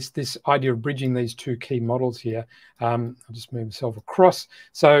 and that's this idea of bridging these 2 key models here. I'll just move myself across.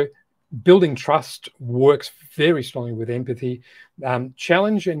 So building trust works very strongly with empathy.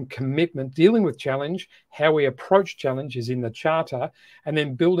 Challenge and commitment, dealing with challenge, how we approach challenge is in the charter, and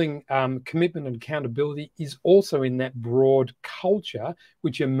then building commitment and accountability is also in that broad culture,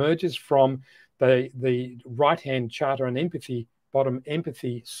 which emerges from the right-hand charter and empathy, bottom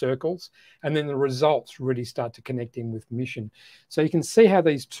empathy circles, and then the results really start to connect in with mission. So you can see how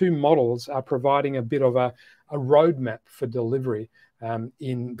these 2 models are providing a bit of a roadmap for delivery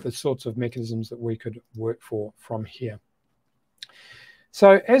in the sorts of mechanisms that we could work for from here.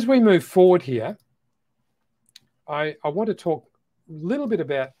 So as we move forward here, I want to talk a little bit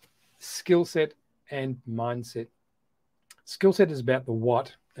about skill set and mindset. Skill set is about the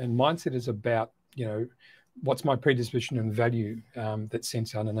what, and mindset is about, what's my predisposition and value that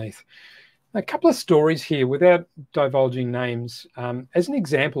sits underneath. A couple of stories here without divulging names. As an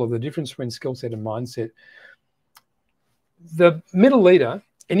example of the difference between skill set and mindset, the middle leader,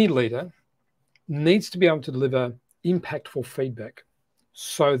 any leader, needs to be able to deliver impactful feedback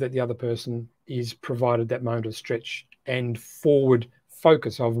so that the other person is provided that moment of stretch and forward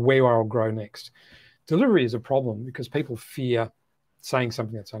focus of where I'll grow next. Delivery is a problem because people fear saying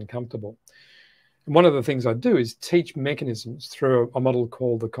something that's uncomfortable. And one of the things I do is teach mechanisms through a model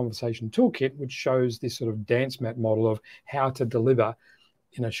called the Conversation Toolkit, which shows this sort of dance mat model of how to deliver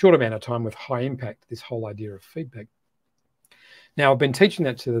in a short amount of time with high impact, this whole idea of feedback. Now, I've been teaching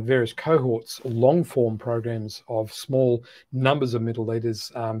that to the various cohorts, long form programs of small numbers of middle leaders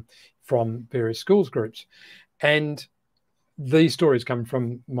from various schools groups. And these stories come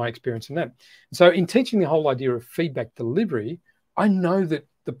from my experience in that. So in teaching the whole idea of feedback delivery, I know that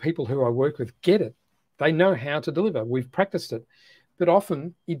the people who I work with get it. They know how to deliver. We've practiced it, but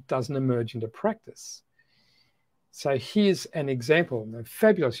often it doesn't emerge into practice. So here's an example, a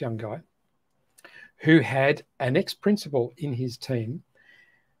fabulous young guy who had an ex-principal in his team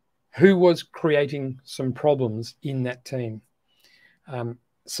who was creating some problems in that team.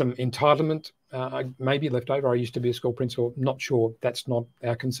 Some entitlement, maybe left over. I used to be a school principal, not sure. That's not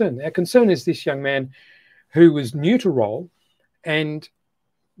our concern. Our concern is this young man who was new to role, and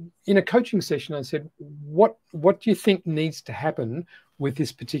in a coaching session, I said, what do you think needs to happen with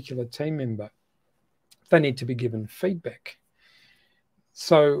this particular team member? They need to be given feedback.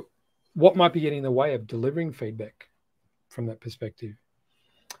 So what might be getting in the way of delivering feedback from that perspective?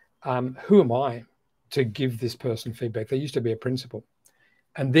 Who am I to give this person feedback? They used to be a principal.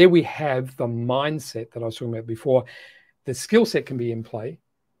 And there we have the mindset that I was talking about before. The skill set can be in play.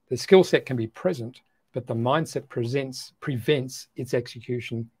 The skill set can be present, but the mindset prevents its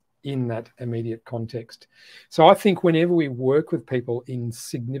execution in that immediate context. So I think whenever we work with people in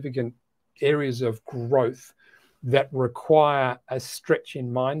significant areas of growth that require a stretch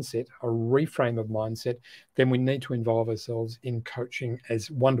in mindset, a reframe of mindset, then we need to involve ourselves in coaching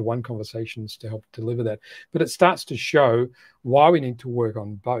as one-to-one conversations to help deliver that. But it starts to show why we need to work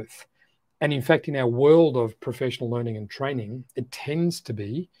on both. And in fact, in our world of professional learning and training, it tends to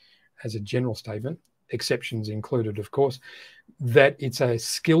be, as a general statement, exceptions included, of course, that it's a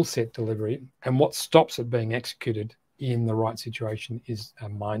skill set delivery. And what stops it being executed in the right situation is a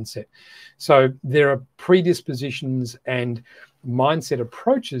mindset. So there are predispositions and mindset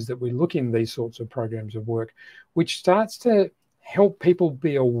approaches that we look in these sorts of programs of work, which starts to help people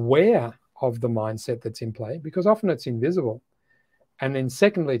be aware of the mindset that's in play, because often it's invisible. And then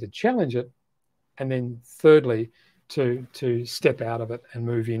secondly, to challenge it. And then thirdly, to step out of it and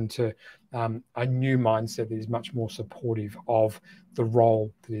move into a new mindset that is much more supportive of the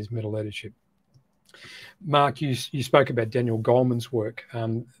role that is middle leadership. Mark, you spoke about Daniel Goleman's work.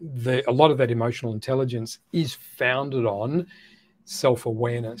 A lot of that emotional intelligence is founded on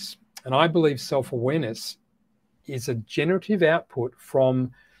self-awareness. And I believe self-awareness is a generative output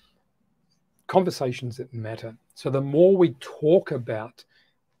from conversations that matter. So the more we talk about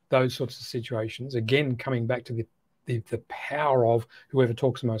those sorts of situations, again, coming back to the power of whoever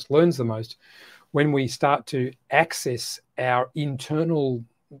talks the most learns the most, when we start to access our internal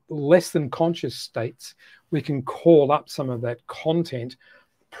less than conscious states, we can call up some of that content,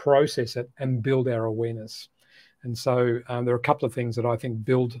 process it, and build our awareness. And so there are a couple of things that I think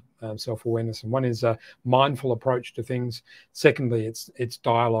build self-awareness. And one is a mindful approach to things. Secondly, it's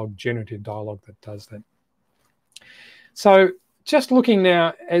dialogue, generative dialogue that does that. So just looking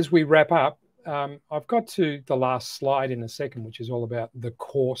now as we wrap up, I've got to the last slide in a second, which is all about the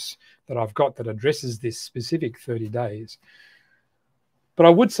course that I've got that addresses this specific 30 days. But I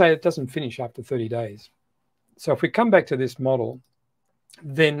would say it doesn't finish after 30 days. So if we come back to this model,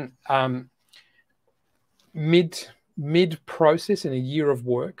 then mid-process in a year of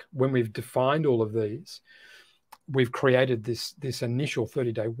work, when we've defined all of these, we've created this initial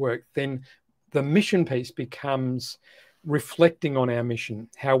 30-day work, then the mission piece becomes reflecting on our mission,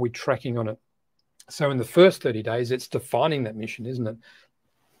 how we're tracking on it. So in the first 30 days, it's defining that mission, isn't it?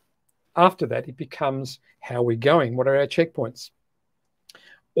 After that, it becomes how we're going. What are our checkpoints?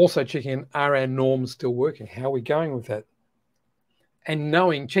 Also checking in, are our norms still working? How are we going with that?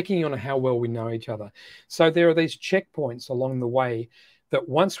 And checking on how well we know each other. So there are these checkpoints along the way that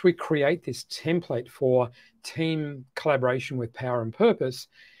once we create this template for team collaboration with power and purpose,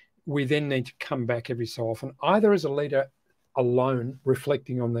 we then need to come back every so often, either as a leader alone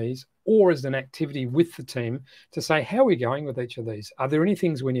reflecting on these, or as an activity with the team to say, how are we going with each of these? Are there any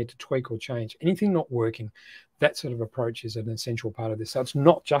things we need to tweak or change? Anything not working? That sort of approach is an essential part of this. So it's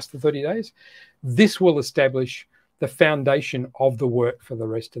not just the 30 days. This will establish the foundation of the work for the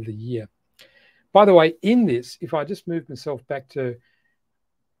rest of the year. By the way, in this, if I just move myself back to,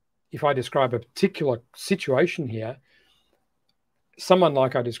 if I describe a particular situation here, someone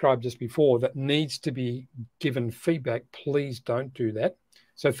like I described just before that needs to be given feedback, please don't do that.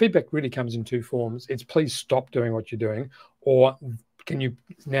 So feedback really comes in two forms. It's please stop doing what you're doing, or can you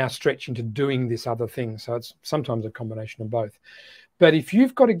now stretch into doing this other thing? So it's sometimes a combination of both. But if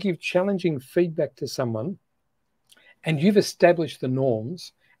you've got to give challenging feedback to someone and you've established the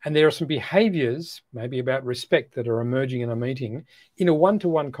norms, and there are some behaviors, maybe about respect, that are emerging in a meeting, in a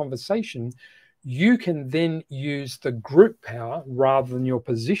one-to-one conversation, you can then use the group power rather than your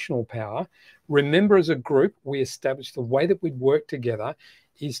positional power. Remember, as a group, we established the way that we'd work together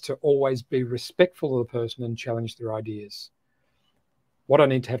is to always be respectful of the person and challenge their ideas. What I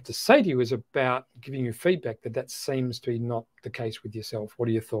need to have to say to you is about giving you feedback that seems to be not the case with yourself. What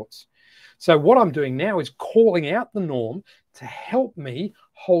are your thoughts? So what I'm doing now is calling out the norm to help me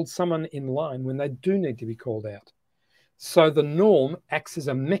hold someone in line when they do need to be called out. So the norm acts as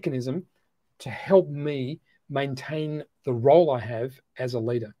a mechanism to help me maintain the role I have as a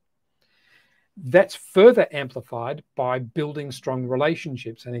leader. That's further amplified by building strong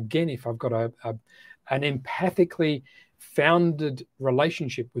relationships. And again, if I've got an empathically founded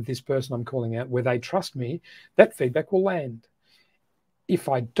relationship with this person I'm calling out, where they trust me, that feedback will land. If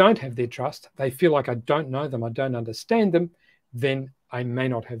I don't have their trust, they feel like I don't know them, I don't understand them, then I may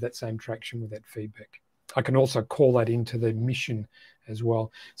not have that same traction with that feedback. I can also call that into the mission as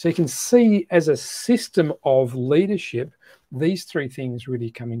well. So you can see, as a system of leadership, these three things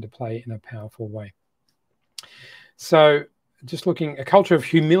really come into play in a powerful way. So just looking, a culture of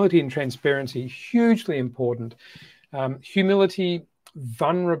humility and transparency, hugely important. Humility,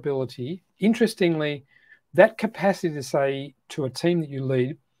 vulnerability. Interestingly, that capacity to say to a team that you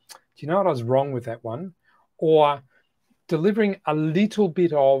lead, do you know what, I was wrong with that one? Or delivering a little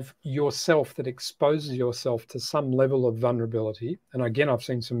bit of yourself that exposes yourself to some level of vulnerability. And again, I've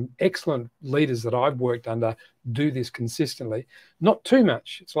seen some excellent leaders that I've worked under do this consistently. Not too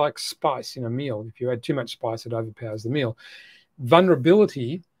much. It's like spice in a meal. If you add too much spice, it overpowers the meal.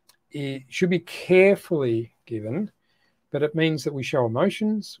 Vulnerability should be carefully given, but it means that we show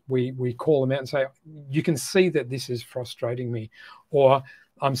emotions. We call them out and say, you can see that this is frustrating me, or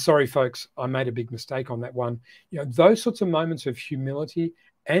I'm sorry, folks, I made a big mistake on that one. You know, those sorts of moments of humility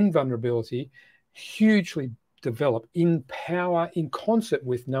and vulnerability hugely develop in power, in concert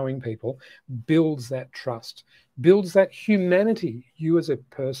with knowing people, builds that trust, builds that humanity, you as a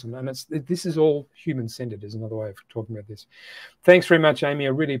person. And this is all human-centered, is another way of talking about this. Thanks very much, Amy.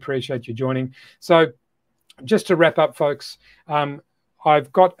 I really appreciate you joining. So just to wrap up, folks,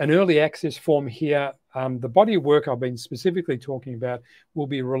 I've got an early access form here. The body of work I've been specifically talking about will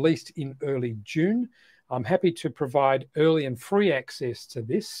be released in early June. I'm happy to provide early and free access to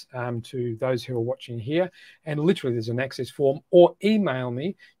this to those who are watching here. And literally there's an access form, or email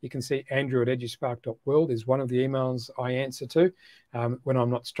me. You can see andrew@eduspark.world is one of the emails I answer to when I'm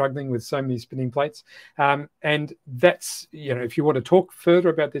not struggling with so many spinning plates. And that's, you know, if you want to talk further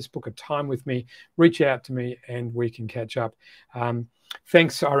about this, book a time with me, reach out to me and we can catch up.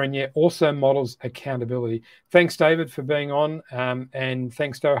 Thanks, Irene. Yeah, also models accountability. Thanks, David, for being on. And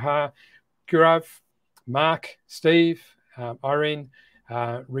thanks, Doha, Gurav, Mark, Steve, Irene,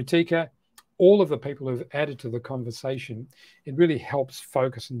 Ritika, all of the people who've added to the conversation. It really helps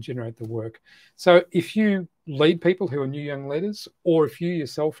focus and generate the work. So if you lead people who are new young leaders, or if you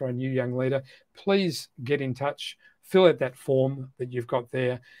yourself are a new young leader, please get in touch, fill out that form that you've got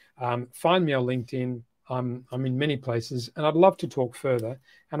there. Find me on LinkedIn. I'm in many places and I'd love to talk further.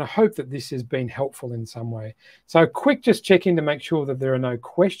 And I hope that this has been helpful in some way. So quick, just check in to make sure that there are no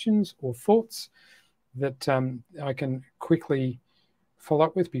questions or thoughts that I can quickly follow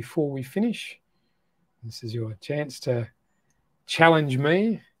up with before we finish. This is your chance to challenge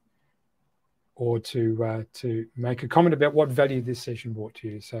me or to make a comment about what value this session brought to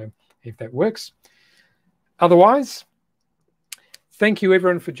you. So if that works. Otherwise, thank you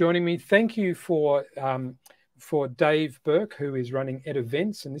everyone for joining me. Thank you for Dave Burke, who is running Ed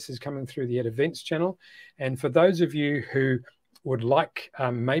Events, and this is coming through the Ed Events channel. And for those of you who would like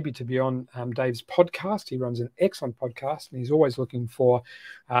maybe to be on Dave's podcast, he runs an excellent podcast, and he's always looking for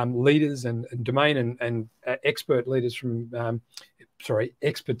leaders and domain and expert leaders from,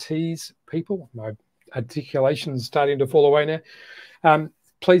 expertise people. My articulation's starting to fall away now.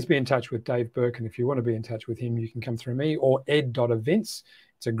 Please be in touch with Dave Burke, and if you want to be in touch with him, you can come through me or ed.events.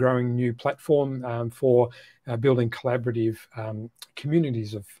 It's a growing new platform for building collaborative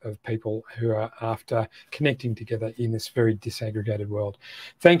communities of people who are after connecting together in this very disaggregated world.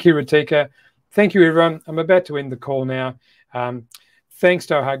 Thank you, Ritika. Thank you, everyone. I'm about to end the call now. Thanks,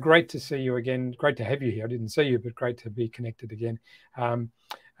 Doha. Great to see you again. Great to have you here. I didn't see you, but great to be connected again.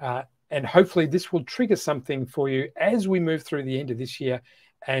 And hopefully this will trigger something for you as we move through the end of this year.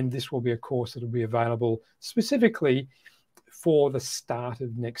 And this will be a course that will be available specifically for the start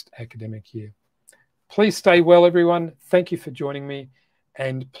of next academic year. Please stay well, everyone. Thank you for joining me.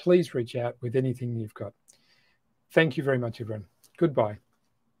 And please reach out with anything you've got. Thank you very much, everyone. Goodbye.